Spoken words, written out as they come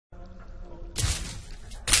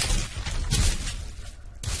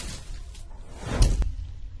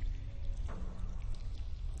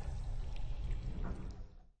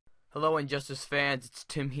Hello Injustice fans, it's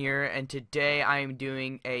Tim here, and today I am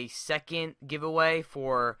doing a second giveaway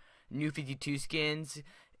for New 52 skins.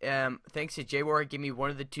 Thanks to JWar, give me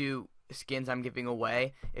one of the two skins I'm giving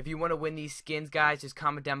away. If you want to win these skins, guys, just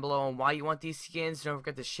comment down below on why you want these skins. Don't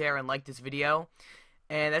forget to share and like this video.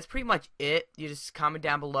 And that's pretty much it. You just comment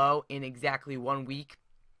down below. In exactly 1 week,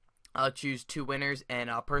 I'll choose two winners and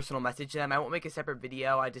I'll personal message them. I won't make a separate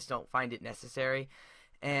video, I just don't find it necessary.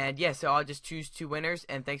 And yeah, so I'll just choose two winners,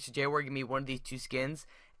 and thanks to JWar, give me one of these two skins.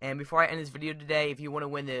 And before I end this video today, if you want to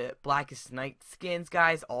win the Blackest Night skins,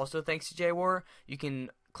 guys, also thanks to JWar, you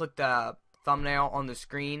can click the thumbnail on the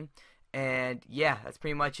screen. And yeah, that's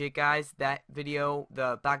pretty much it, guys. That video,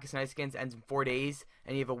 the Blackest Night skins, ends in 4 days,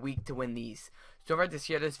 and you have a week to win these. So don't forget to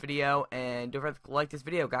share this video, and don't forget to like this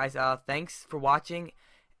video, guys. Thanks for watching,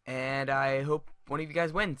 and I hope one of you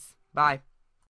guys wins. Bye.